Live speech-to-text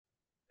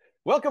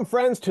Welcome,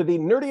 friends, to the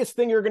nerdiest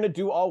thing you're going to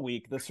do all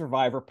week, the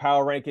Survivor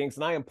Power Rankings.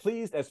 And I am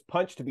pleased as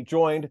punch to be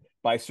joined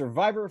by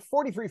Survivor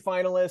 43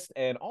 finalist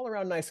and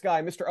all-around nice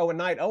guy, Mr. Owen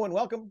Knight. Owen,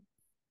 welcome.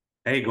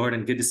 Hey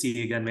Gordon, good to see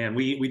you again, man.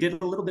 We did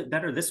a little bit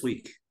better this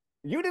week.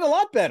 You did a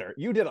lot better.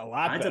 You did a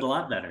lot I did a better.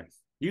 lot better.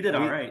 You did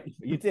all We, right.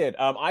 you did.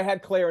 I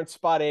had Claire in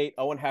spot 8.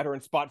 Owen had her in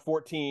spot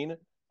 14.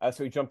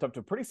 So he jumped up to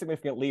a pretty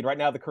significant lead. Right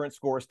now, the current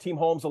score is Team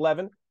Holmes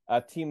 11,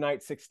 Team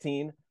Knight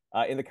 16.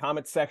 In the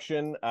comments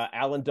section,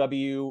 Alan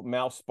W.,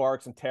 Mal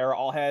Sparks, and Tara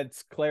all had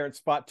Claire in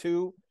spot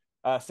 2.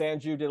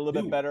 Sanju did a little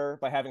bit Ooh. better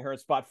by having her in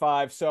spot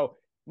 5. So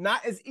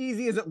not as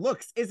easy as it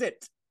looks, is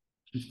it?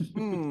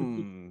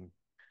 Hmm.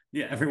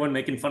 Yeah, everyone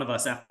making fun of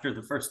us after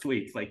the first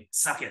week. Like,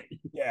 suck it.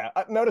 Yeah.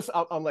 Notice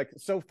I'm like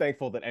so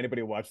thankful that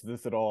anybody watches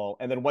this at all.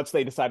 And then once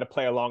they decide to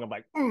play along, I'm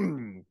like,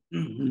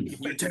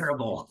 You're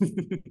terrible.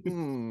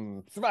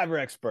 Survivor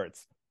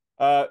experts.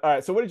 All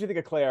right. So what did you think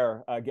of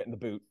Claire getting the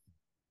boot?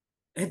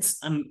 It's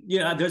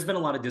there's been a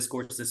lot of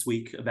discourse this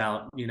week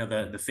about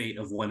the fate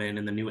of women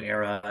in the new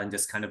era and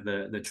just kind of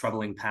the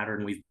troubling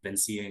pattern we've been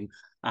seeing.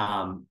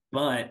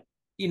 But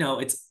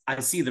it's I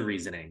see the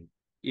reasoning.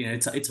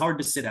 It's hard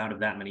to sit out of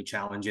that many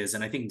challenges,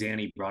 and I think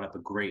Danny brought up a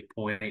great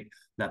point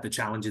that the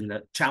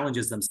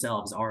challenges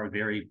themselves are a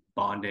very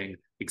bonding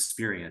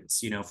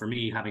experience. For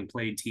me, having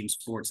played team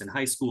sports in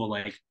high school,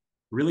 like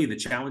really the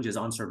challenges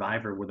on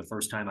Survivor were the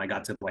first time I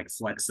got to like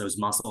flex those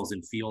muscles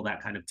and feel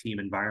that kind of team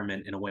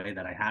environment in a way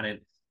that I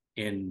hadn't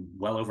in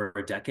well over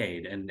a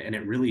decade. And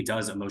it really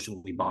does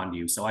emotionally bond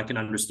you. So I can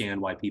understand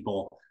why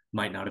people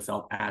might not have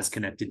felt as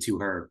connected to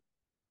her.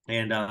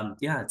 And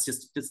yeah, it's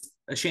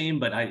a shame,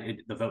 but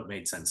the vote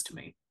made sense to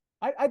me.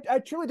 I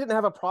truly didn't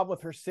have a problem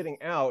with her sitting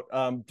out,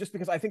 just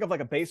because I think of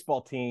like a baseball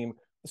team.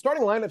 The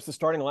starting lineup's the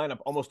starting lineup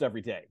almost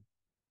every day.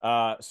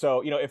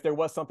 So, if there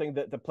was something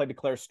that played to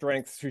Claire's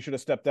strengths, she should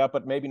have stepped up,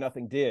 but maybe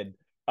nothing did.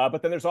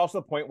 But then there's also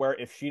a point where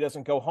if she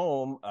doesn't go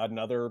home,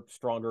 another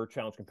stronger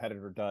challenge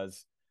competitor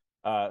does.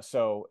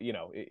 So,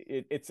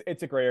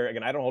 it's a gray area.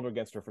 Again, I don't hold it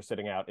against her for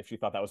sitting out if she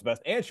thought that was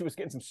best. And she was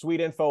getting some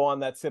sweet info on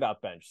that sit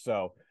out bench.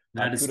 So,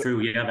 That is kudos.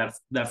 true. Yeah,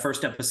 that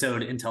first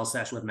episode Intel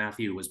Sesh with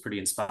Matthew was pretty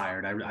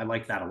inspired. I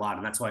like that a lot,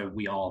 and that's why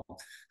we all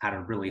had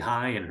her really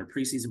high. And her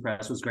preseason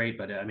press was great.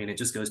 But I mean, it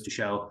just goes to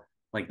show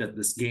like that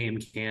this game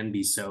can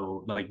be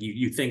so like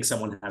you think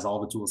someone has all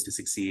the tools to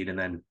succeed, and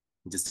then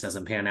it just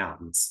doesn't pan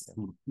out. And it's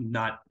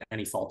not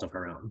any fault of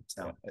her own.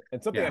 Yeah. So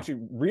And something yeah.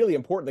 actually really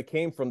important that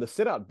came from the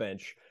sit out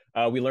bench,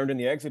 we learned in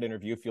the exit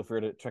interview. Feel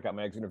free to check out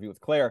my exit interview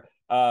with Claire.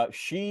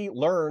 She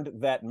learned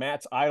that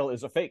Matt's idol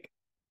is a fake.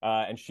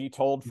 And she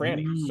told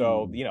Franny.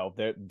 So Mm.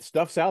 the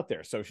stuff's out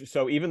there.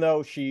 So even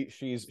though she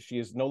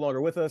is no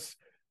longer with us,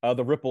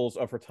 the ripples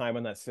of her time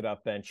on that sit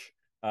out bench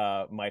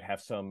might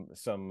have some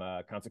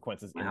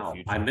consequences in the Wow,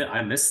 future.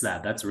 I missed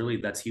that. That's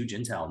huge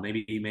intel.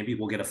 Maybe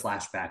we'll get a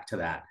flashback to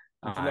that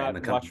Did you in not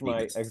the watch coming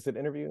my weeks. exit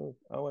interview,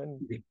 Owen?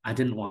 I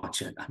didn't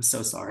watch it. I'm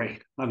so sorry.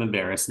 I'm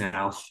embarrassed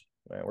now.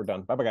 All right, we're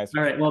done. Bye bye, guys.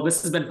 All right. Well,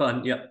 this has been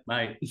fun. Yep.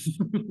 Bye.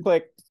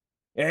 Click.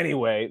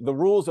 Anyway, the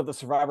rules of the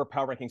Survivor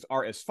Power Rankings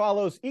are as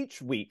follows. Each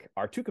week,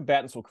 our two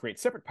combatants will create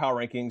separate power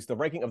rankings. The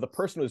ranking of the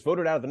person who is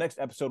voted out of the next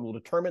episode will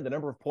determine the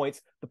number of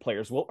points the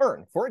players will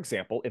earn. For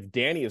example, if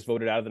Danny is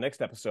voted out of the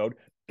next episode,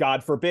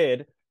 God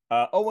forbid,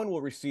 Owen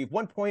will receive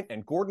 1 point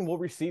and Gordon will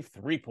receive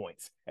 3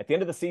 points. At the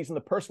end of the season, the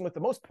person with the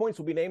most points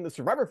will be named the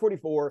Survivor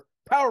 44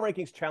 Power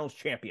Rankings Challenge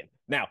Champion.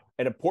 Now,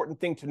 an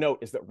important thing to note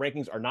is that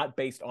rankings are not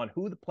based on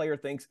who the player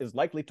thinks is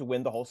likely to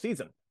win the whole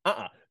season.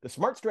 The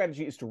smart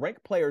strategy is to rank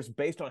players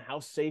based on how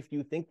safe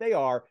you think they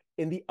are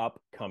in the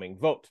upcoming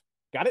vote.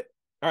 Got it?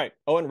 All right,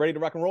 Owen, ready to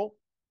rock and roll?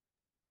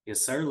 Yes,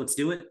 sir. Let's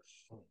do it.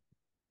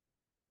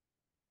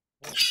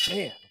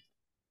 Man,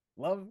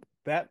 love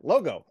that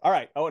logo. All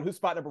right, Owen, who's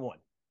spot number 1?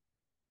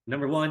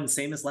 Number one,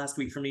 same as last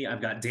week for me.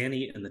 I've got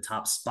Danny in the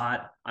top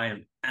spot. I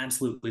am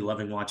absolutely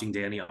loving watching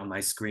Danny on my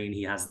screen.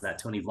 He has that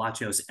Tony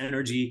Vlachos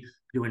energy,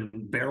 doing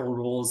barrel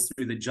rolls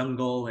through the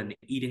jungle and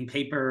eating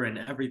paper and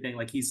everything.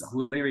 Like he's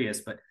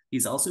hilarious, but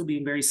he's also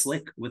being very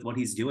slick with what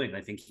he's doing.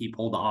 I think he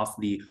pulled off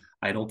the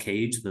idol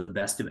cage the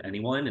best of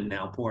anyone, and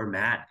now poor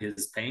Matt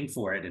is paying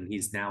for it, and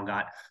he's now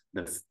got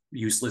the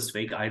useless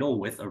fake idol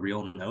with a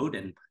real note,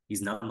 and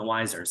he's none the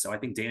wiser. So I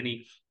think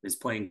Danny is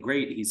playing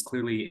great. He's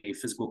clearly a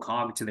physical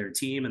cog to their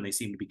team, and they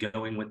seem to be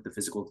going with the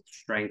physical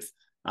strength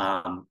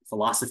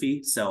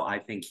philosophy. So I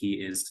think he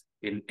is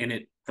in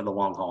it for the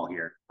long haul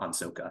here on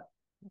Soka.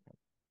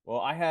 Well,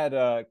 I had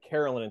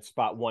Carolyn in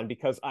spot 1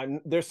 because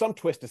there's some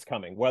twist is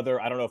coming. Whether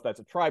I don't know if that's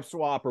a tribe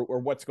swap or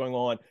what's going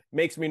on,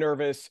 makes me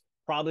nervous.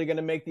 Probably going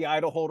to make the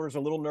idol holders a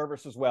little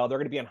nervous as well. They're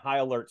going to be on high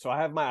alert. So I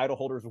have my idol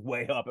holders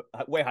way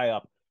high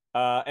up.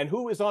 And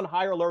who is on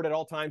higher alert at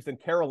all times than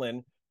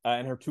Carolyn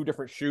and her 2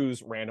 different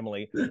shoes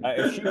randomly?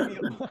 If she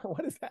feels,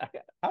 what is that?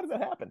 How does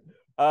that happen?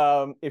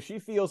 If she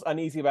feels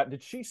uneasy about,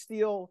 did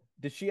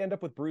she end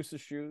up with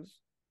Bruce's shoes?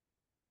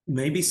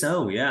 Maybe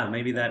so. Yeah.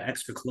 Maybe that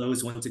extra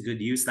clothes went to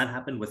good use. That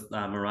happened with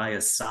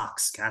Mariah's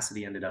socks.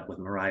 Cassidy ended up with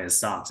Mariah's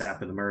socks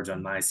after the merge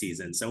on my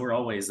season. So we're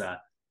always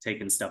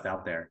taking stuff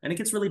out there. And it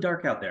gets really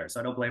dark out there, so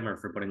I don't blame her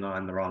for putting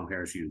on the wrong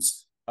pair of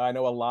shoes. I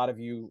know a lot of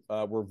you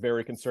were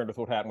very concerned with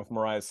what happened with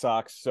Mariah's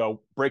socks.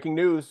 So breaking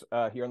news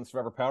here on the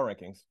Survivor Power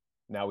Rankings.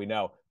 Now we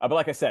know. But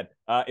like I said,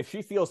 if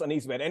she feels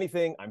uneasy about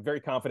anything, I'm very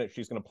confident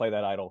she's going to play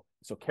that idol.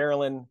 So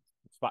Carolyn,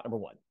 spot number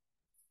 1.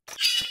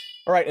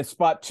 All right, in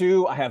spot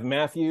 2, I have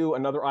Matthew,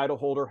 another idol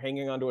holder,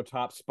 hanging onto a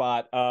top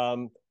spot.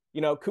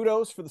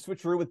 Kudos for the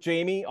switcheroo with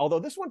Jamie, although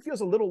this one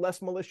feels a little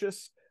less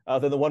malicious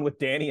than the one with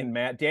Danny and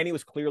Matt. Danny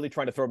was clearly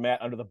trying to throw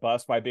Matt under the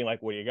bus by being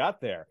like, what do you got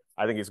there?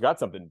 I think he's got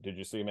something. Did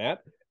you see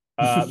Matt?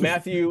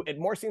 Matthew, it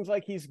more seems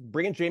like he's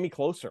bringing Jamie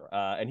closer,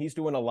 and he's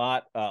doing a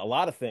lot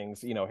of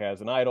things.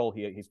 Has an idol.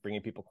 He's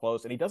bringing people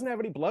close, and he doesn't have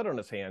any blood on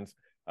his hands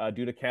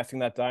due to casting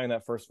that die in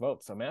that first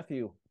vote. So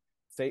Matthew,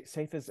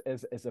 safe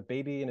as a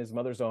baby in his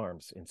mother's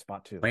arms in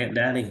spot 2. Plant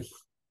Daddy.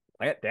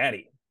 Plant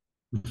Daddy.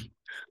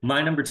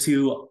 My number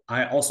 2,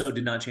 I also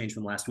did not change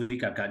from last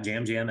week. I've got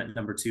Jam Jam at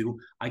number 2.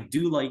 I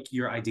do like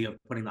your idea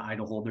of putting the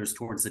idol holders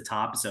towards the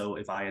top. So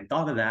if I had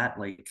thought of that,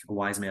 like a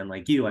wise man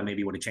like you, I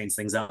maybe would have changed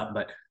things up.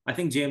 But I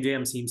think Jam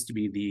Jam seems to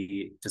be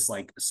the just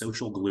like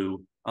social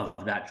glue of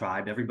that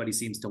tribe. Everybody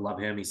seems to love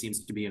him. He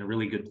seems to be in a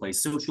really good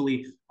place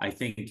socially. I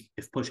think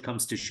if push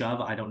comes to shove,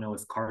 I don't know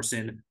if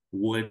Carson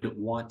would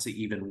want to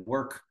even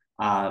work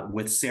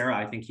with Sarah.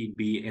 I think he'd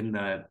be in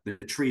the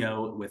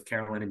trio with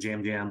Carolyn and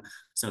Jam Jam.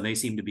 So they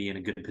seem to be in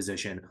a good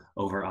position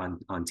over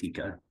on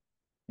Tika.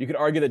 You could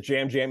argue that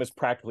Jam Jam is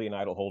practically an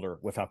idol holder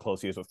with how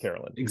close he is with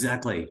Carolyn.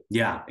 Exactly.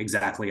 Yeah,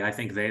 exactly. I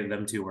think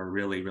them two are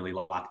really, really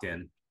locked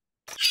in.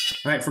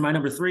 All right, for my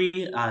number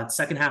 3,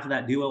 second half of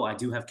that duo, I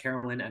do have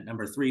Carolyn at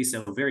number 3,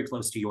 so very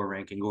close to your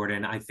ranking,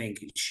 Gordon. I think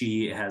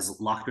she has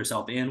locked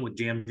herself in with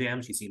Jam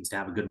Jam. She seems to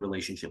have a good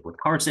relationship with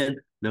Carson.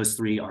 Those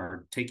 3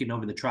 are taking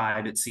over the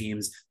tribe, it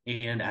seems.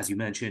 And as you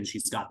mentioned,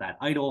 she's got that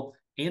idol,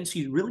 and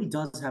she really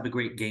does have a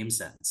great game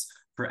sense.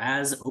 For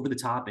as over the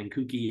top and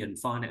kooky and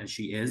fun as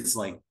she is,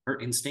 like her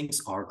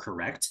instincts are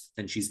correct,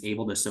 and she's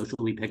able to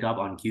socially pick up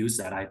on cues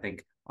that I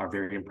think are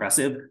very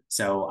impressive.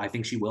 So I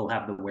think she will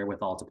have the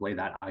wherewithal to play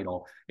that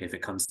idol if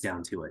it comes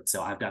down to it.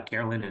 So I've got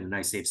Carolyn in a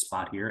nice safe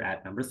spot here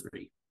at number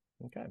 3.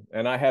 Okay.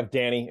 And I have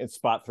Danny in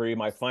spot 3,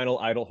 my final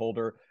idol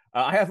holder.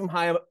 I have him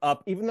high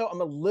up, even though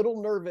I'm a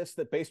little nervous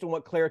that based on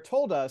what Claire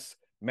told us,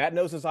 Matt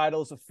knows his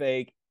idol is a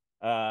fake,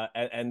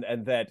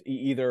 and that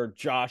either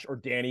Josh or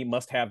Danny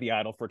must have the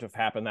idol for it to have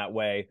happened that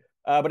way.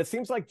 But it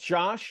seems like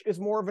Josh is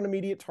more of an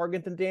immediate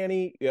target than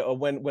Danny.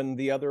 When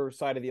the other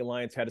side of the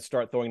alliance had to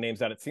start throwing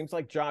names out, it seems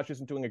like Josh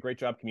isn't doing a great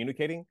job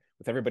communicating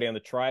with everybody on the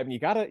tribe. And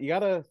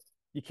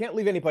you can't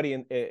leave anybody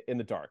in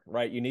the dark,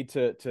 right? You need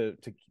to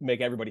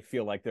make everybody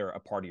feel like they're a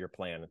part of your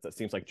plan. It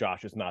seems like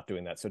Josh is not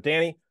doing that. So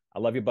Danny, I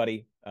love you,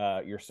 buddy.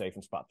 You're safe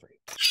in spot 3.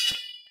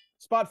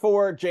 Spot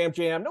 4, Jam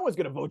Jam. No one's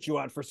going to vote you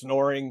out for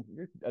snoring.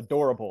 You're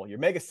adorable. You're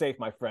mega safe,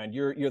 my friend.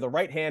 You're the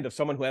right hand of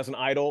someone who has an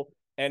idol.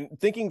 And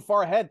thinking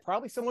far ahead,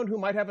 probably someone who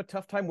might have a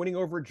tough time winning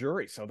over a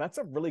jury. So that's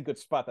a really good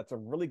spot. That's a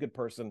really good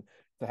person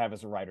to have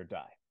as a ride or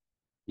die.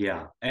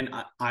 Yeah. And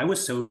I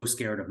was so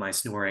scared of my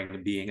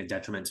snoring being a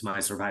detriment to my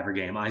Survivor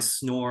game. I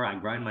snore, I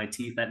grind my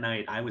teeth at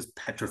night. I was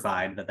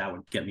petrified that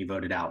would get me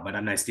voted out. But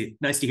I'm nice to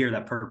hear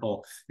that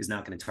Purple is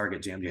not going to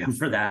target Jam Jam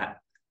for that.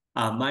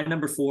 My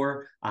number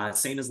 4,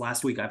 same as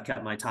last week, I've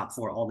kept my top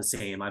 4 all the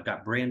same. I've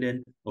got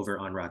Brandon over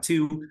on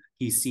Ratu.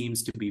 He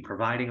seems to be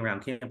providing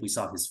around camp. We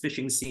saw his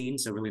fishing scene,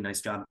 so really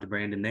nice job to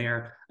Brandon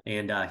there.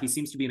 And he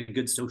seems to be in a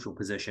good social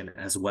position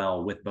as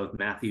well with both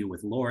Matthew,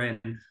 with Lauren.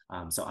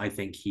 So I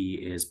think he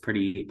is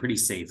pretty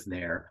safe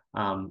there.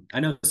 I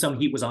know some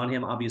heat was on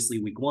him, obviously,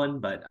 week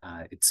 1, but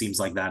it seems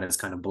like that has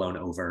kind of blown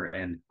over.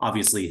 And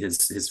obviously his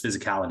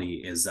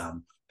physicality is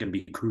going to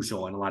be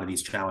crucial in a lot of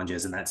these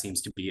challenges. And that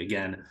seems to be,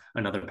 again,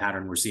 another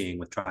pattern we're seeing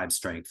with tribe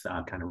strength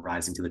kind of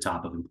rising to the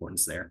top of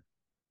importance there.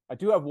 I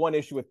do have one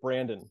issue with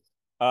Brandon.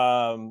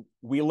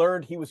 We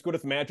learned he was good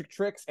with magic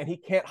tricks and he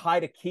can't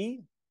hide a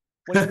key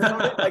when he's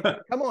around it. Like,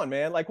 come on,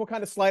 man. Like, what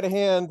kind of sleight of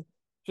hand?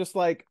 Just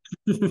like,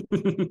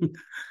 come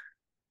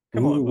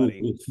on,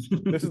 buddy.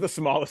 This is the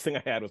smallest thing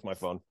I had was my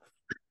phone.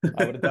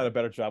 I would have done a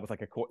better job with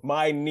like a coin.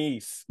 My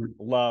niece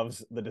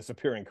loves the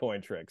disappearing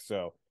coin trick.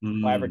 So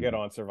if I ever get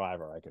on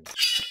Survivor, I can.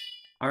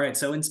 All right,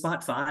 so in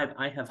spot 5,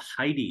 I have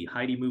Heidi.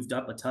 Heidi moved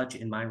up a touch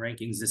in my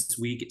rankings this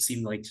week. It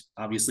seemed like,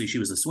 obviously, she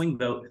was a swing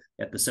vote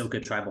at the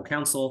Soka Tribal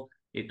Council.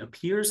 It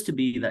appears to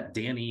be that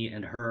Danny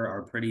and her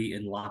are pretty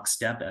in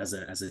lockstep as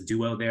a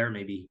duo there.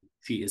 Maybe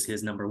she is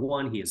his number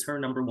 1, he is her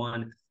number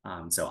 1.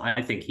 So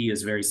I think he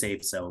is very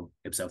safe. So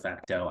ipso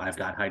facto, I've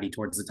got Heidi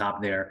towards the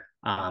top there.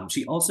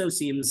 She also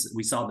seems,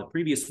 we saw the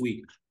previous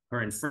week, her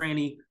and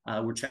Franny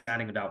were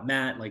chatting about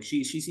Matt. Like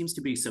she seems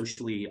to be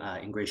socially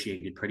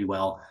ingratiated pretty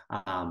well.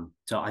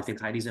 So I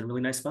think Heidi's in a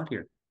really nice spot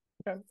here.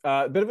 Okay.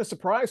 A bit of a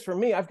surprise for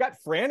me. I've got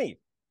Franny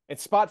at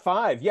spot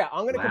 5. Yeah,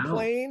 I'm going to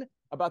complain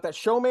about that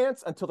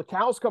showmance until the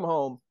cows come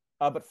home.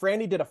 But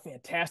Franny did a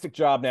fantastic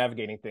job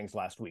navigating things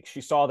last week.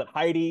 She saw that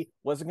Heidi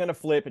wasn't going to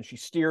flip, and she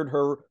steered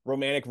her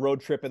romantic road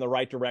trip in the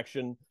right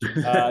direction.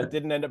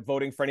 Didn't end up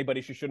voting for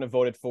anybody she shouldn't have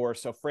voted for.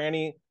 So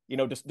Franny,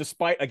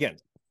 despite, again,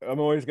 I'm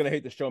always going to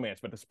hate the showmance,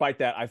 but despite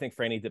that, I think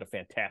Franny did a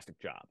fantastic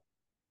job.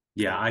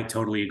 Yeah, I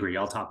totally agree.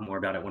 I'll talk more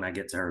about it when I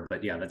get to her.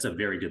 But yeah, that's a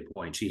very good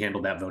point. She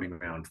handled that voting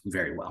round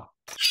very well.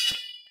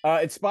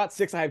 At spot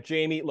 6, I have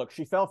Jamie. Look,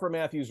 she fell for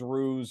Matthew's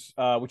ruse,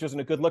 which isn't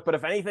a good look. But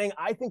if anything,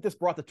 I think this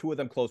brought the two of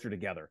them closer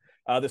together.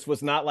 This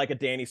was not like a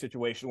Danny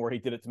situation where he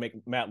did it to make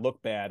Matt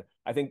look bad.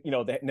 I think,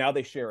 now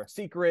they share a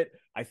secret.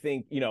 I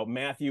think,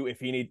 Matthew,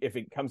 if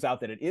it comes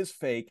out that it is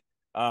fake,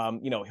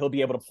 he'll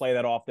be able to play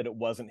that off that it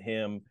wasn't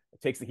him.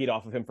 It takes the heat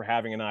off of him for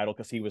having an idol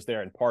because he was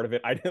there and part of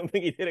it. I didn't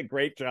think he did a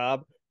great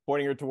job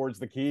pointing her towards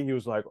the key. He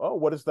was like, "Oh,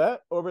 what is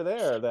that over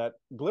there? That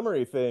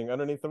glimmery thing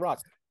underneath the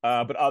rock."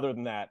 But other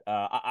than that,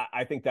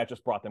 I think that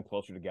just brought them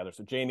closer together.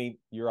 So, Jamie,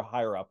 you're a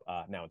higher up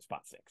now in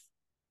spot 6.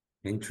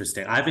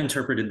 Interesting. I've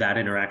interpreted that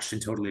interaction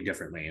totally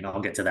differently, and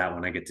I'll get to that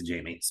when I get to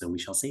Jamie. So we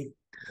shall see.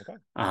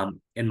 Okay.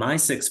 In my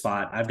 6th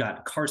spot, I've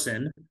got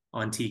Carson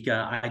on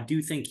Tika. I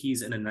do think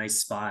he's in a nice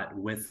spot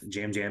with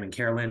Jam Jam and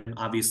Carolyn.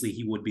 Obviously,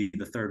 he would be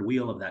the third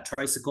wheel of that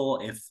tricycle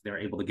if they're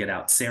able to get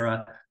out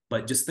Sarah.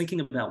 But just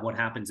thinking about what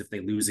happens if they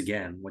lose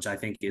again, which I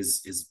think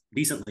is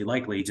decently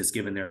likely, just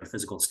given their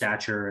physical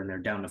stature and they're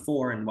down to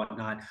 4 and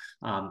whatnot.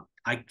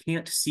 I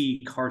can't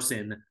see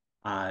Carson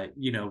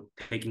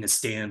taking a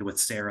stand with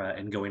Sarah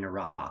and going to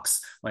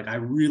rocks. Like, I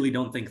really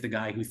don't think the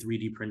guy who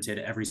 3D printed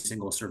every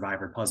single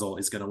Survivor puzzle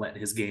is going to let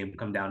his game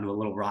come down to a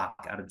little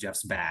rock out of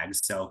Jeff's bag.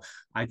 So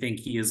I think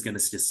he is going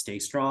to just stay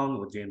strong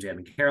with Jam Jam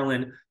and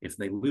Carolyn. If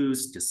they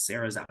lose, just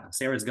Sarah's out.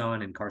 Sarah's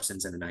gone, and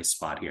Carson's in a nice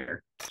spot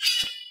here.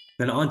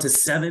 Then on to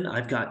 7,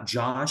 I've got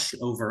Josh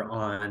over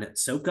on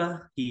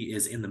Soka. He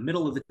is in the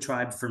middle of the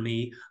tribe for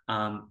me.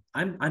 I'm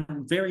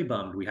very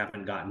bummed we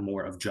haven't gotten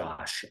more of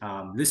Josh.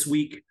 This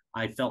week,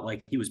 I felt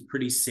like he was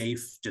pretty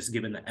safe, just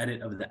given the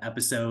edit of the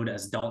episode.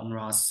 As Dalton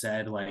Ross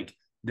said, like,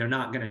 they're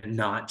not going to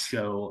not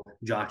show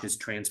Josh's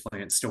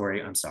transplant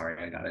story. I'm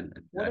sorry, I got it.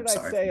 What did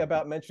I say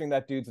about mentioning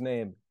that dude's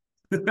name?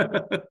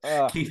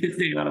 Keep his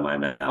name out of my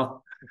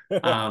mouth.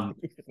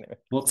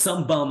 Well,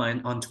 some bum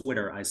on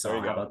Twitter I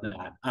saw about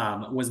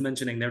that was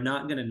mentioning they're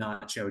not going to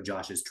not show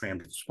Josh's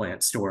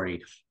transplant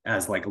story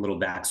as like a little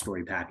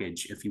backstory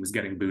package if he was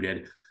getting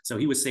booted. So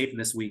he was safe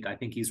this week. I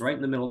think he's right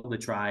in the middle of the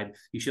tribe.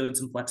 He showed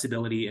some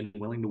flexibility and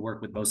willing to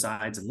work with both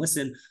sides and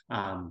listen.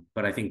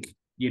 But I think,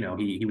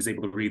 he was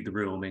able to read the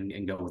room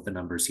and go with the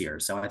numbers here.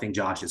 So I think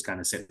Josh is kind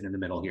of sitting in the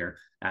middle here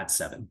at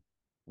 7.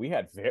 We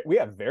have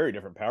very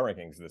different power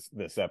rankings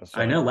this episode.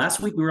 I know. Last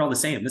week we were all the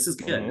same. This is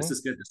good. Mm-hmm. This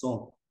is good. This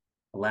will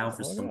allow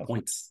for some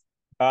points.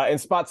 In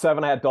spot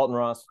 7, I had Dalton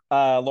Ross.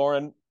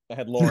 Lauren, I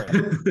had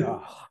Lauren.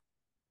 Oh,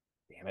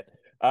 damn it.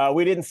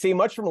 We didn't see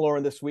much from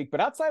Lauren this week,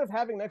 but outside of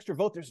having an extra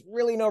vote, there's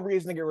really no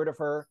reason to get rid of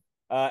her.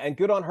 And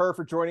good on her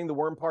for joining the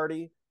Worm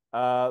Party.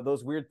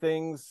 Those weird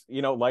things,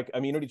 like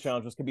immunity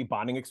challenges can be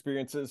bonding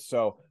experiences.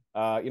 So,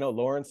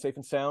 Lauren's safe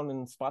and sound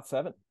in spot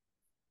 7.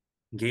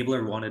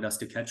 Gabler wanted us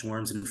to catch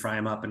worms and fry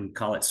them up and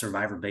call it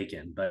Survivor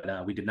bacon,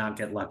 but we did not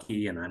get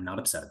lucky, and I'm not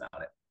upset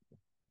about it.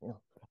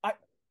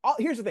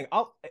 Here's the thing.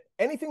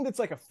 Anything that's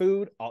like a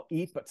food, I'll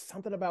eat, but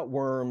something about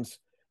worms,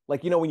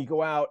 like, when you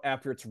go out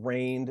after it's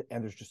rained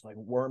and there's just like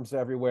worms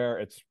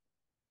everywhere,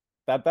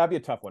 that'd be a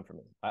tough one for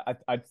me.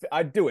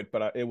 I'd do it,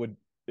 but it'd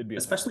be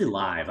especially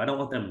live. I don't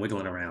want them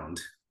wiggling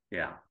around.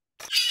 Yeah.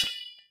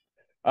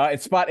 In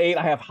spot 8,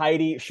 I have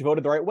Heidi. She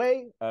voted the right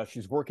way.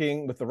 She's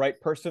working with the right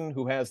person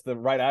who has the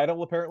right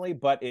idol, apparently.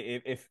 But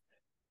if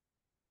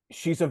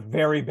she's a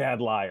very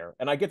bad liar,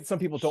 and I get that some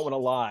people don't want to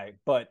lie,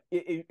 but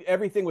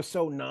everything was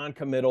so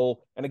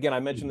non-committal. And again, I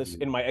mentioned this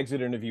in my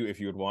exit interview, if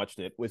you had watched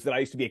it, was that I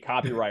used to be a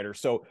copywriter.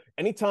 So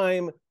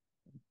anytime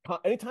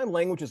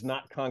language is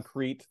not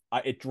concrete,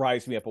 it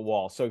drives me up a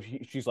wall. So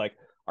she's like,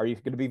 "Are you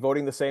going to be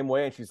voting the same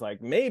way?" And she's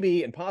like,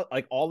 "Maybe." And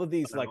like all of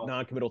these like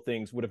non-committal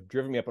things would have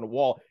driven me up on a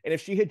wall. And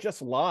if she had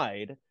just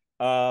lied,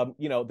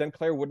 then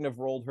Claire wouldn't have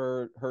rolled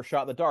her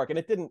shot in the dark. And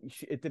it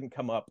didn't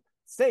come up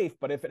safe.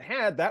 But if it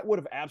had, that would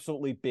have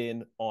absolutely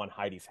been on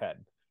Heidi's head.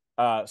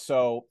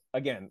 So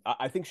again,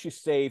 I think she's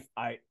safe.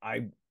 I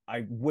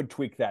would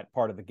tweak that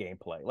part of the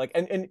gameplay. Like,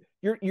 and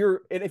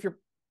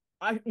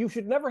you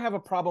should never have a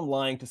problem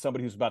lying to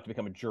somebody who's about to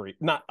become a jury,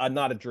 not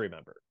a jury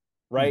member.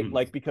 Right. Mm-hmm.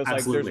 Like, because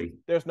absolutely. Like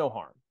there's no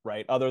harm,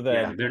 right? Other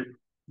than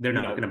they're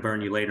not going to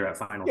burn you later at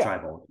final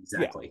tribal.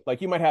 Exactly. Yeah.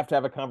 Like, you might have to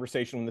have a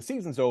conversation when the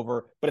season's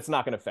over, but it's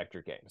not going to affect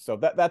your game. So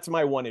that's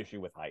my one issue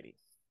with Heidi.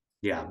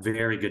 Yeah.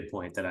 Very good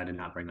point that I did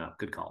not bring up.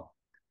 Good call.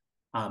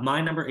 My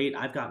number 8,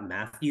 I've got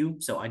Matthew.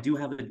 So I do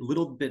have a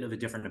little bit of a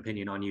different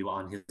opinion on you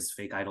on his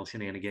fake idol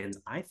shenanigans.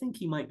 I think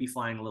he might be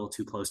flying a little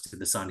too close to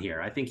the sun here.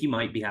 I think he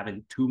might be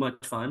having too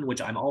much fun,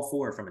 which I'm all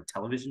for from a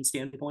television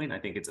standpoint. I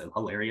think it's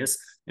hilarious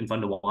and fun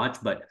to watch.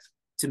 But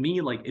to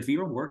me, like, if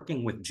you're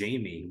working with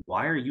Jamie,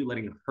 why are you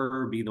letting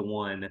her be the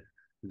one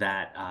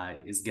that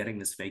is getting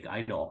this fake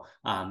idol?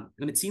 And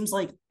it seems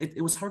like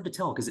it was hard to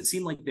tell because it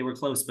seemed like they were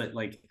close, but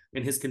like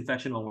in his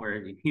confessional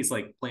where he's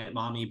like, plant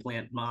mommy,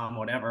 plant mom,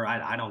 whatever,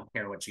 I don't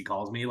care what she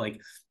calls me. Like,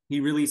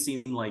 he really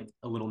seemed like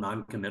a little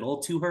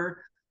non-committal to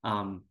her.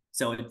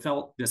 So it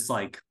felt just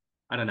like,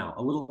 I don't know,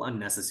 a little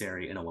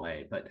unnecessary in a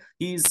way, but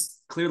he's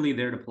clearly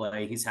there to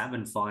play. He's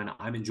having fun.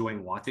 I'm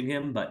enjoying watching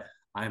him, but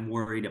I'm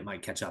worried it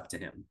might catch up to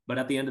him. But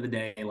at the end of the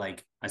day,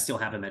 like I still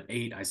have him at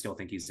 8. I still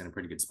think he's in a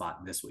pretty good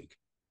spot this week.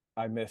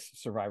 I miss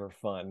Survivor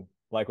fun.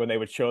 Like when they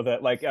would show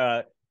that, like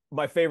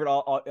my favorite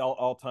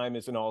all time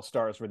is in All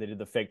Stars where they did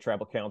the fake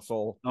tribal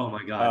council. Oh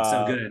my God,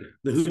 so good.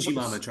 The Super, Hoochie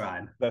Mama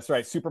tribe. that's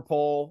right. Super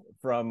Pole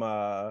from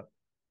the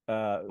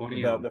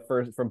Borneo.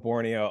 first from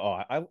Borneo.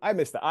 Oh, I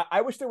missed that.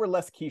 I wish there were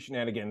less key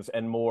shenanigans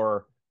and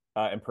more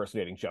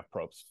impersonating Jeff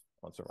Probst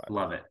on Survivor.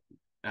 Love it.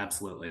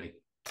 Absolutely.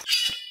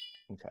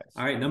 Okay.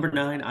 All right, number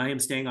 9, I am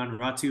staying on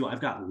Ratu.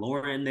 I've got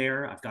Lauren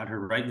there. I've got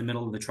her right in the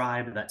middle of the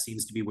tribe. That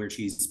seems to be where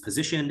she's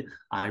positioned.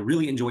 I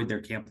really enjoyed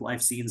their camp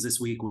life scenes this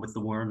week with the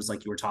worms,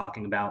 like you were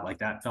talking about. Like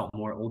that felt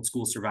more old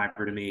school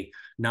Survivor to me.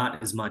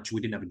 Not as much.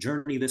 We didn't have a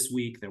journey this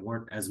week. There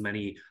weren't as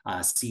many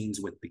scenes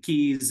with the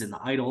keys and the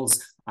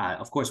idols.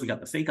 Of course, we got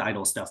the fake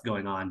idol stuff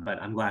going on,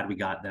 but I'm glad we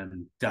got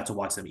to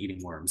watch them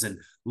eating worms. And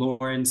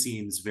Lauren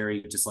seems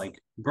very just like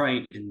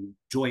bright and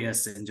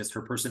joyous, and just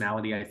her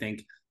personality, I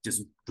think,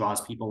 just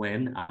draws people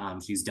in.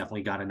 She's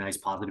definitely got a nice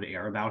positive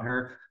air about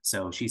her.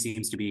 So she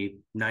seems to be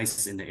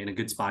nice in a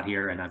good spot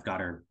here. And I've got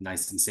her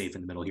nice and safe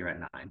in the middle here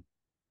at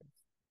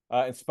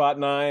 9. In spot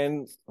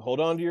 9, hold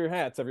on to your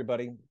hats,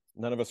 everybody.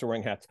 None of us are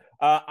wearing hats.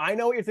 I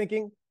know what you're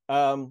thinking.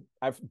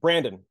 I've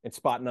Brandon in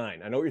spot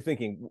 9. I know what you're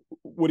thinking.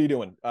 What are you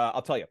doing?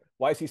 I'll tell you.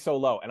 Why is he so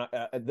low?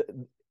 And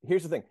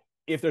here's the thing.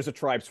 If there's a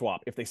tribe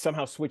swap, if they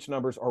somehow switch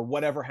numbers or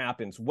whatever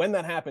happens, when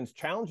that happens,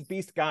 Challenge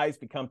Beast guys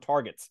become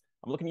targets.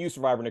 I'm looking at you,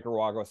 Survivor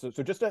Nicaragua. So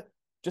just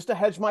to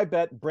hedge my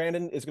bet,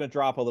 Brandon is going to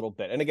drop a little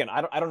bit. And again,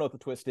 I don't know what the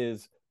twist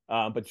is,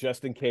 but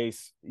just in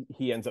case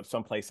he ends up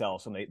someplace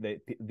else and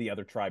the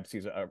other tribe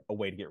sees a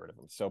way to get rid of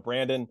him. So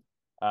Brandon,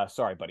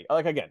 sorry, buddy.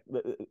 Like again,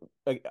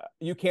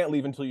 you can't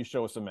leave until you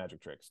show us some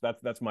magic tricks.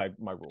 That's my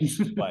rule.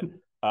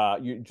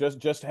 But you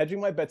just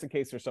hedging my bets in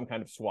case there's some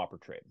kind of swap or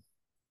trade.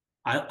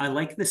 I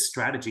like this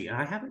strategy, and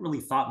I haven't really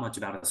thought much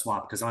about a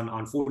swap because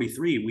on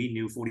 43, we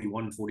knew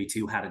 41 and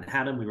 42 hadn't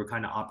had them. We were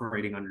kind of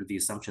operating under the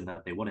assumption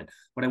that they wouldn't.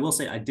 But I will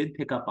say I did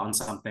pick up on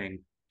something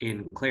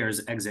in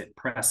Claire's exit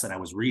press that I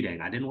was reading.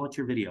 I didn't watch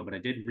your video, but I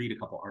did read a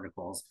couple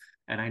articles,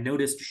 and I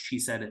noticed she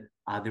said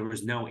there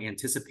was no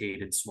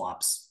anticipated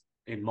swaps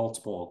in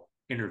multiple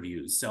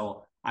interviews.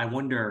 So I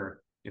wonder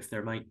if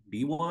there might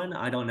be one.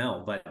 I don't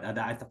know, but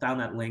I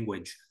found that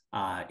language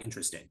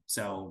interesting.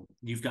 So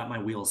you've got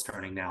my wheels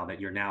turning now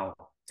that you're now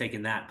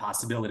taking that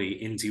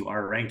possibility into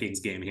our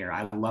rankings game here.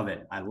 I love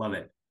it. I love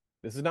it.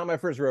 This is not my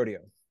first rodeo.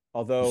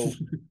 Although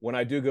when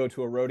I do go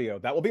to a rodeo,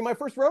 that will be my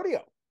first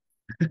rodeo.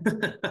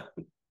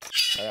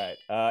 All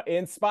right.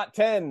 In spot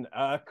 10,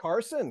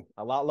 Carson,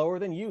 a lot lower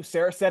than you.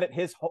 Sarah said it,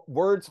 his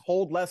words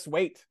hold less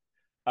weight.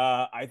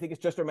 I think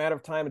it's just a matter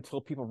of time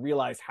until people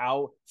realize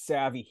how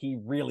savvy he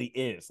really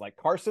is. Like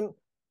Carson,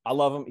 I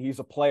love him. He's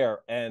a player,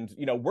 and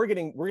we're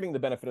getting the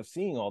benefit of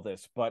seeing all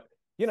this. But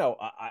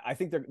I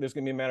think there's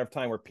going to be a matter of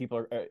time where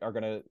people are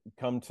going to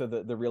come to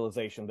the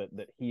realization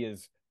that he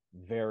is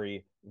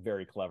very,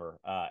 very clever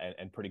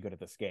and pretty good at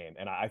this game.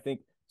 And I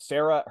think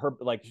Sarah,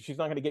 she's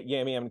not going to get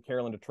Yami and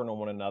Carolyn to turn on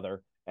one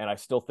another. And I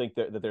still think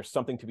that there's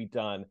something to be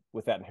done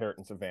with that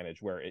inheritance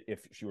advantage, where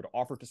if she were to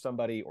offer to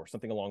somebody or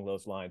something along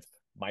those lines,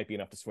 might be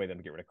enough to sway them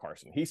to get rid of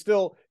Carson. He's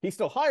still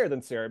higher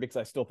than Sarah because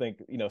I still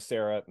think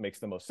Sarah makes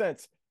the most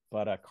sense.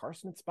 But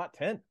Carson at spot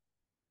 10.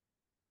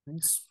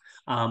 Thanks.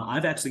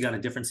 I've actually got a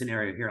different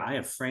scenario here. I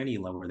have Franny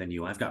lower than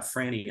you. I've got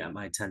Franny at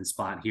my 10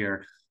 spot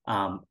here.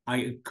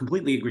 I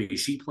completely agree.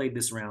 She played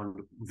this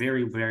round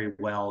very, very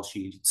well.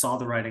 She saw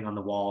the writing on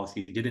the wall.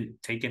 She didn't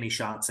take any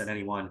shots at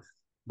anyone.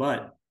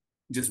 But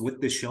just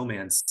with this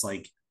showmance,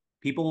 like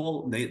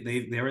people, they're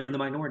in the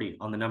minority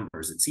on the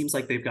numbers. It seems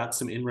like they've got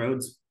some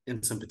inroads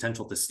and some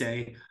potential to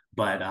stay.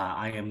 But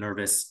I am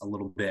nervous a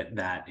little bit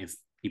that if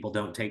people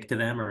don't take to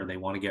them or they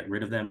want to get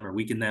rid of them or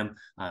weaken them,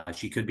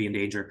 she could be in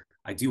danger.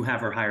 I do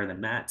have her higher than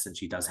Matt since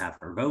she does have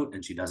her vote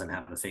and she doesn't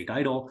have a fake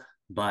idol.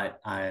 But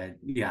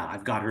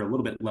I've got her a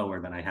little bit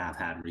lower than I have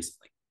had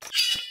recently.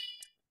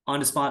 On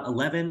to spot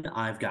 11,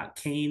 I've got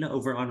Kane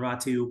over on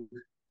Ratu.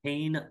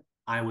 Kane,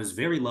 I was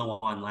very low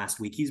on last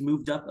week. He's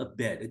moved up a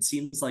bit. It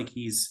seems like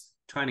he's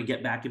trying to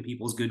get back in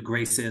people's good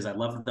graces. I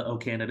love the O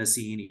Canada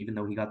scene, even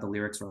though he got the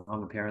lyrics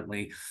wrong,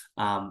 apparently.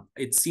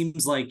 It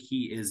seems like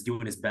he is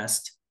doing his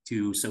best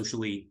to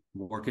socially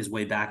work his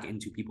way back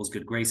into people's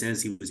good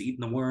graces. He was eating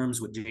the worms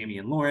with Jamie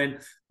and Lauren,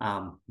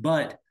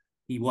 but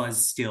he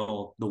was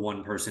still the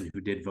one person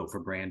who did vote for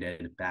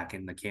Brandon back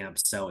in the camp.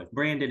 So if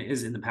Brandon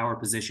is in the power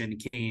position,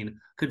 Kane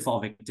could fall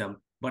victim.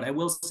 But I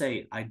will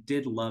say I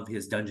did love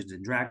his Dungeons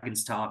and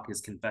Dragons talk, his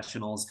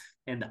confessionals,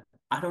 and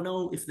I don't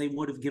know if they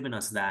would have given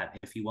us that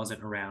if he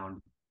wasn't around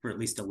for at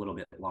least a little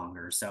bit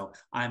longer. So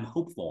I'm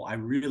hopeful. I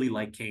really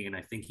like Kane.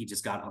 I think he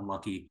just got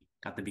unlucky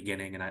at the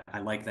beginning, and I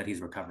like that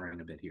he's recovering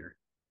a bit here.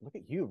 Look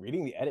at you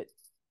reading the edit.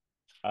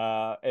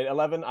 At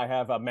 11, I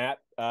have Matt.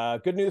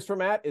 Good news for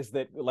Matt is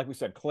that, like we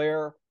said,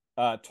 Claire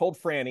told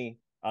Franny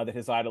that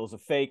his idol is a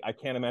fake. I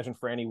can't imagine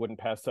Franny wouldn't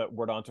pass that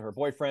word on to her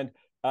boyfriend.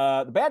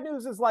 The bad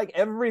news is like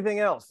everything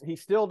else. He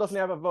still doesn't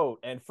have a vote,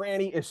 and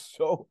Franny is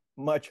so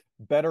much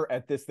better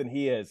at this than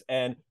he is.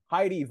 And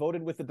Heidi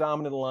voted with the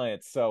dominant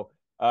alliance. So,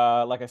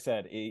 like I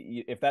said,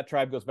 if that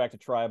tribe goes back to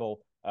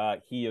tribal,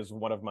 he is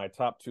one of my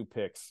top two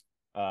picks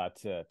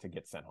to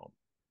get sent home.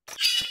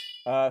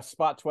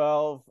 Spot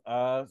 12,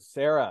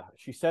 Sarah.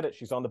 She said it.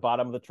 She's on the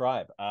bottom of the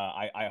tribe.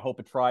 I hope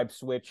a tribe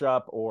switch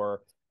up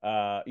or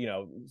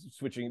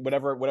switching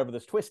whatever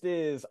this twist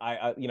is.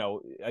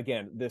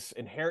 Again, this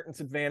inheritance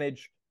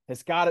advantage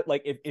has got it.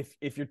 Like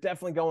if you're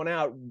definitely going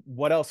out,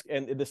 what else?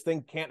 And this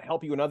thing can't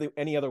help you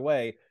any other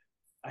way.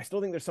 I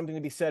still think there's something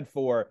to be said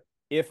for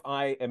if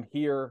I am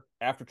here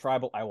after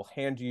tribal, I will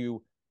hand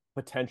you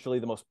potentially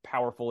the most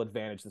powerful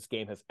advantage this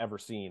game has ever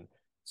seen.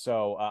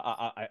 So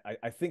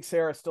I think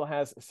Sarah still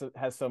has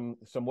some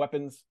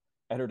weapons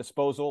at her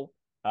disposal.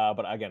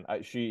 But again,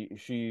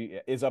 she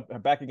is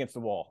up back against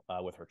the wall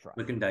with her tribe.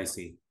 Looking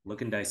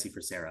dicey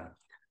for Sarah.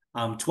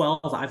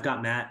 12, I've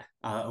got Matt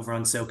over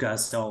on Soka,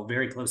 so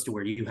very close to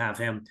where you have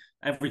him.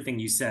 Everything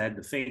you said,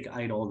 the fake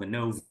idol, the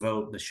no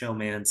vote, the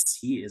showmance,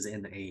 he is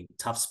in a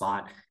tough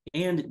spot.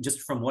 And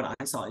just from what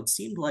I saw, it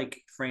seemed like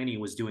Franny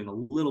was doing a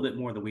little bit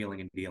more of the wheeling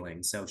and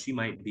dealing. So she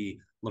might be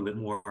a little bit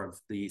more of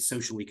the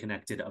socially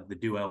connected of the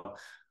duo.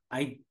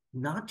 I'm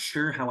not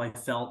sure how I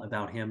felt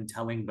about him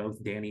telling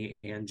both Danny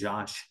and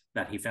Josh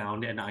that he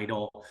found an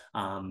idol.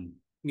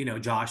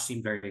 Josh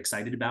seemed very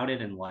excited about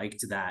it and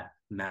liked that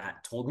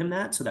Matt told him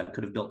that. So that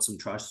could have built some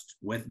trust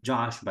with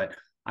Josh. But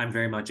I'm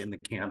very much in the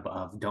camp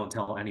of don't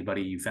tell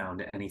anybody you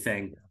found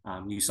anything.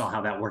 You saw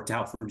how that worked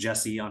out for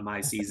Jesse on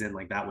my season.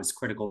 Like that was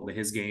critical to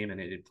his game and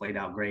it played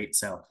out great.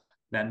 So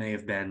that may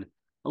have been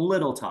a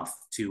little tough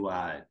to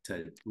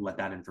let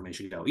that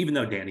information go, even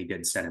though Danny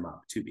did set him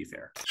up, to be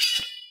fair.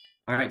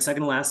 All right,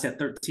 second to last at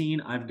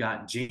 13, I've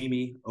got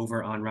Jamie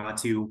over on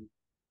Ratu,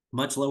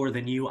 much lower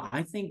than you.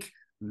 I think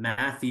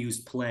Matthew's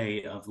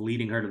play of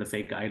leading her to the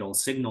fake idol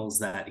signals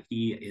that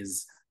he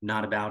is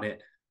not about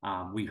it.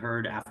 We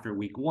heard after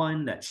week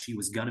 1 that she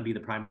was going to be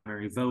the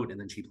primary vote, and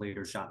then she played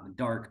her shot in the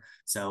dark.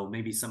 So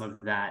maybe some of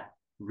that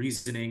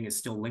reasoning is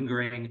still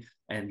lingering.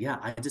 And yeah,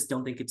 I just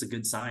don't think it's a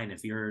good sign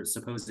if your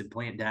supposed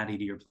plant daddy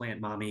to your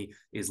plant mommy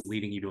is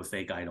leading you to a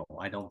fake idol.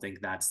 I don't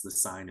think that's the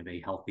sign of a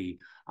healthy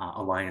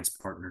alliance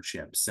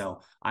partnership.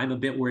 So I'm a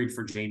bit worried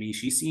for Jamie.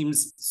 She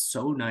seems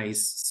so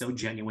nice, so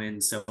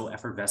genuine, so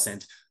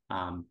effervescent.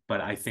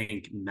 But I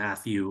think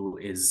Matthew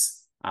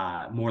is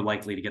more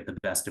likely to get the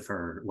best of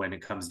her when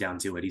it comes down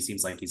to it. He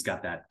seems like he's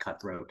got that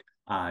cutthroat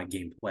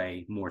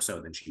gameplay more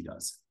so than she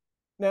does.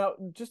 Now,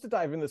 just to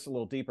dive in this a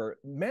little deeper,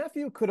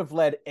 Matthew could have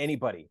led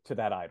anybody to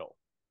that idol,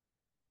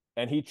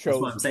 and he chose.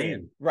 That's what I'm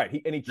saying. Right?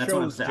 He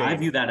chose. I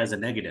view that as a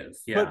negative.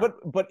 Yeah.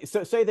 But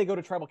so say they go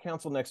to tribal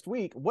council next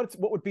week. What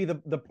would be the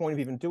point of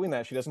even doing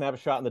that? She doesn't have a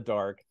shot in the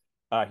dark.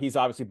 He's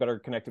obviously better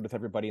connected with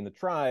everybody in the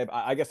tribe.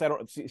 I guess I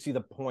don't see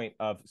the point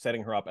of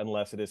setting her up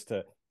unless it is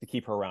to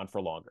keep her around for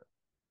longer.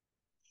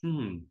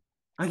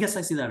 I guess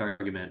I see that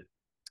argument.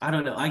 I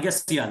don't know. I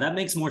guess, yeah, that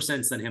makes more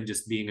sense than him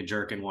just being a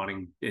jerk and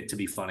wanting it to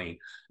be funny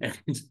and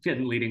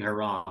leading her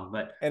wrong.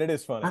 And it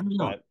is funny. I don't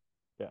know. But,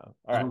 yeah.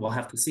 All right. We'll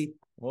have to see.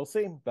 We'll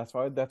see.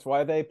 That's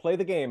why they play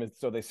the game,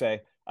 so they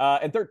say.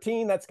 And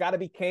 13, that's got to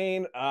be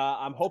Kane.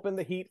 I'm hoping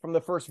the heat from the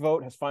first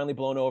vote has finally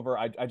blown over.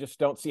 I just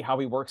don't see how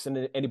he works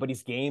into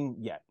anybody's game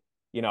yet.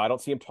 I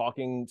don't see him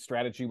talking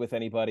strategy with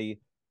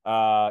anybody.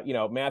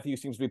 Matthew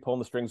seems to be pulling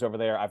the strings over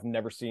there. I've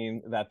never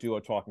seen that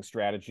duo talking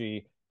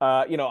strategy.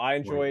 I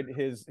enjoyed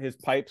his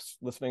pipes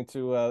listening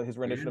to his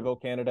rendition of O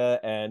Canada,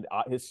 and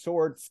his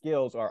sword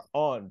skills are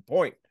on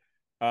point.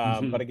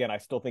 But again, I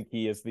still think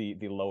he is the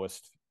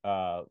lowest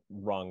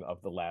rung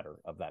of the ladder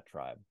of that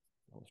tribe.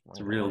 It's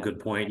a real good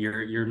point.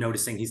 You're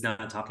noticing he's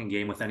not talking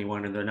game with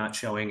anyone, and they're not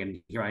showing.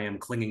 And here I am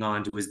clinging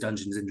on to his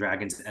Dungeons and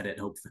Dragons edit,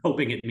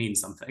 hoping it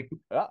means something.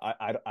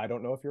 I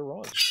don't know if you're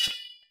wrong.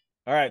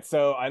 All right,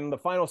 so on the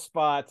final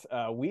spot,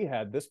 we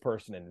had this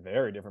person in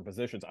very different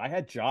positions. I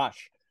had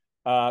Josh.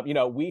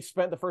 We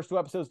spent the first 2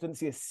 episodes, didn't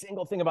see a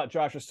single thing about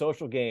Josh's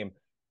social game.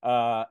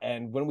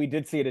 And when we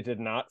did see it, it did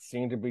not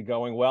seem to be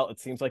going well.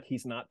 It seems like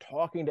he's not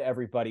talking to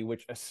everybody,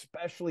 which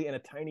especially in a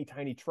tiny,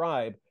 tiny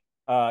tribe,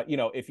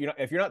 if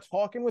you're not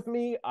talking with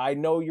me, I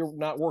know you're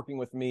not working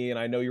with me, and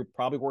I know you're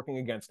probably working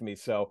against me.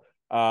 So,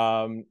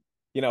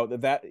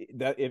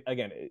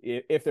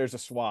 if there's a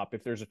swap,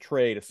 if there's a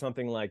trade, if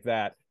something like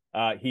that,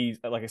 he's,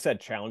 like I said,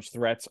 challenge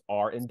threats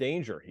are in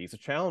danger. He's a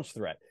challenge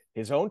threat.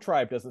 His own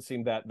tribe doesn't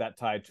seem that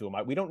tied to him.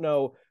 We don't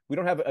know. We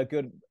don't have a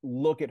good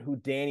look at who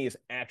Danny is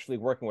actually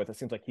working with. It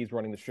seems like he's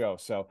running the show.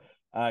 So,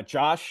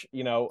 Josh,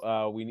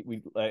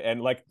 we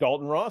and like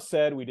Dalton Ross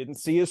said, we didn't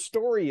see his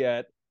story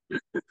yet.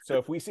 So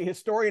if we see his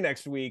story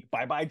next week,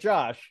 bye,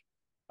 Josh.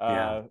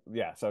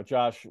 So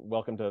Josh,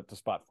 welcome to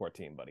spot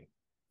 14, buddy.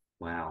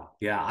 Wow.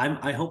 Yeah,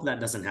 I hope that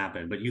doesn't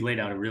happen, but you laid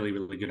out a really,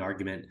 really good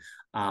argument.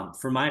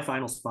 For my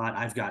final spot,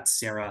 I've got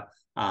Sarah.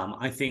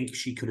 I think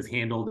she could have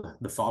handled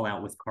the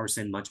fallout with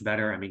Carson much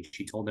better. I mean,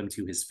 she told him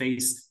to his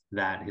face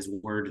that his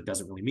word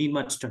doesn't really mean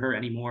much to her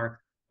anymore,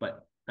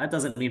 but that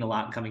doesn't mean a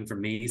lot coming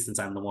from me since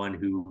I'm the one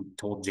who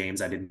told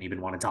James I didn't even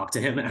want to talk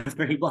to him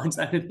after he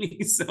blindsided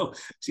me. So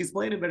she's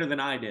playing it better than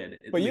I did, at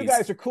But you guys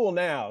least. are cool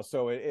now,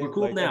 so We're it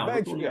cool like now.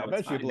 We're cool eventually, yeah, now. It's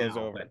eventually it fine blows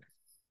now. over. But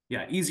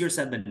yeah, easier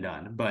said than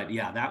done. But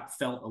yeah, that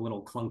felt a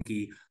little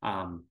clunky.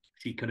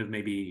 She could have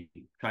maybe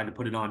tried to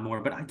put it on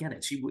more, but I get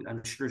it.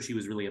 I'm sure she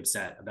was really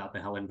upset about the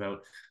Helen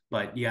vote.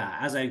 But yeah,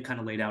 as I kind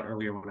of laid out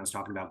earlier when I was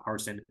talking about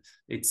Carson,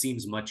 it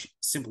seems much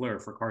simpler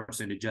for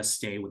Carson to just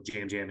stay with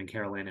Jam Jam and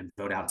Carolyn and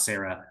vote out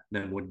Sarah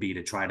than would be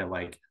to try to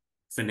like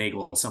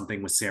finagle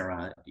something with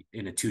Sarah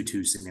in a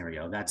 2-2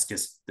 scenario. That's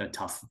just a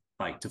tough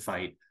fight to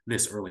fight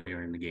this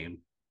earlier in the game.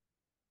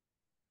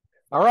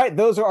 All right,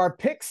 those are our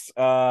picks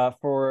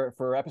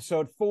for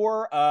episode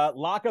 4.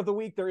 Lock of the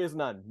week, there is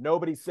none.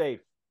 Nobody's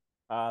safe.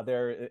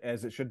 There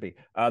as it should be.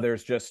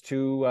 There's just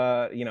too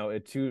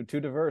too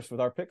diverse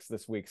with our picks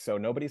this week, so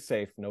nobody's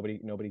safe.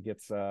 Nobody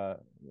gets.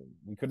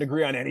 We couldn't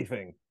agree on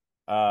anything,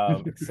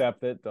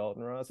 except that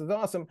Dalton Ross is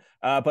awesome.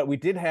 But we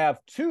did have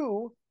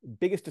 2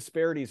 biggest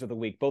disparities of the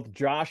week. Both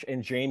Josh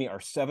and Jamie are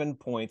 7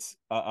 points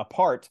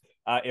apart.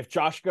 If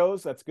Josh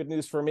goes, that's good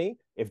news for me.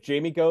 If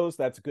Jamie goes,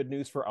 that's good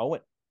news for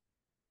Owen.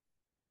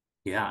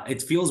 Yeah,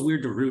 it feels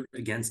weird to root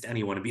against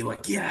anyone and be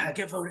like, yeah,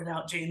 get voted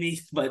out, Jamie.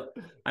 But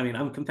I mean,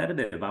 I'm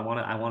competitive. I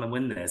want to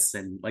win this.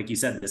 And like you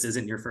said, this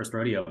isn't your first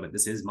rodeo, but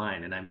this is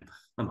mine. And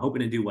I'm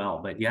hoping to do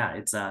well. But yeah,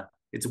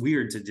 it's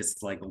weird to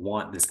just like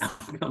want this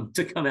outcome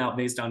to come out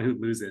based on who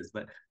loses.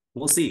 But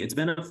we'll see. It's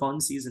been a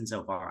fun season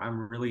so far.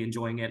 I'm really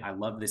enjoying it. I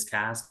love this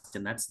cast,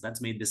 and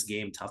that's made this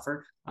game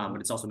tougher. But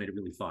it's also made it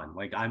really fun.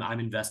 Like I'm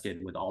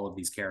invested with all of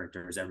these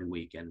characters every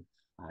week, and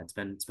it's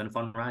been a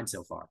fun ride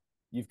so far.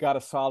 You've got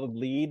a solid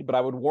lead, but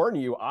I would warn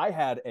you, I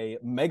had a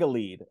mega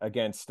lead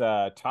against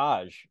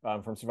Taj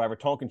from Survivor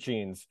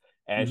Tonkinchins,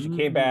 and she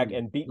came back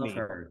and beat Love me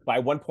her. by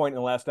 1 point in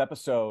the last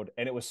episode,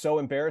 and it was so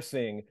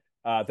embarrassing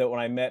that when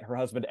I met her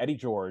husband Eddie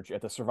George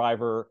at the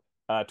Survivor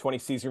 20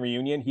 season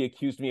reunion, he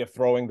accused me of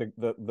throwing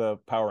the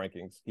power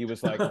rankings.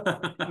 He's like,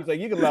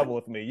 you can level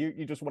with me.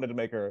 You just wanted to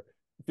make her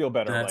feel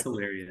better. I'm That's like,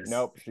 hilarious.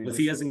 nope. Was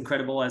he as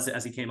incredible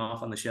as he came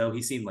off on the show?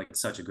 He seemed like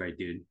such a great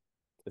dude.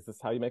 Is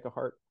this how you make a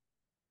heart?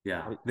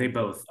 Yeah, they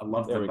both. I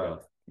love There them we go.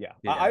 both. Yeah.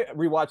 Yeah. I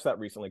rewatched that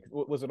recently.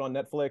 Was it on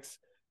Netflix?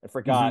 I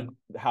forgot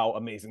how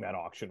amazing that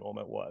auction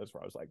moment was,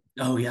 where I was like,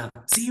 Oh yeah.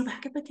 See you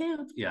back at the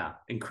camp. Yeah,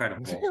 you're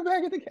incredible.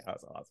 back at the that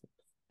was awesome.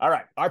 All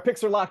right. Our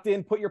picks are locked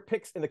in. Put your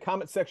picks in the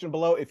comment section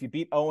below. If you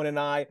beat Owen and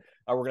I,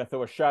 we're going to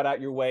throw a shout out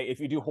your way. If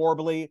you do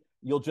horribly,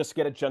 you'll just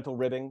get a gentle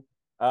ribbing.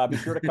 Be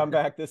sure to come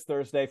back this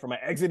Thursday for my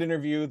exit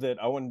interview that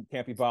Owen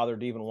can't be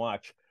bothered to even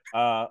watch.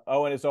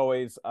 Owen, as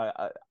always,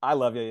 I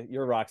love you.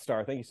 You're a rock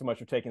star. Thank you so much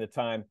for taking the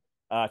time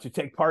to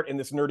take part in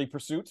this nerdy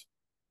pursuit.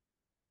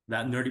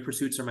 That nerdy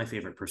pursuits are my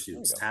favorite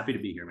pursuits. Happy to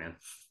be here, man.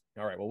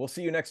 All right. Well, we'll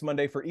see you next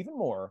Monday for even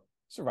more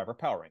Survivor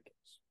Power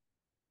Rankings.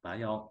 Bye,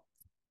 y'all.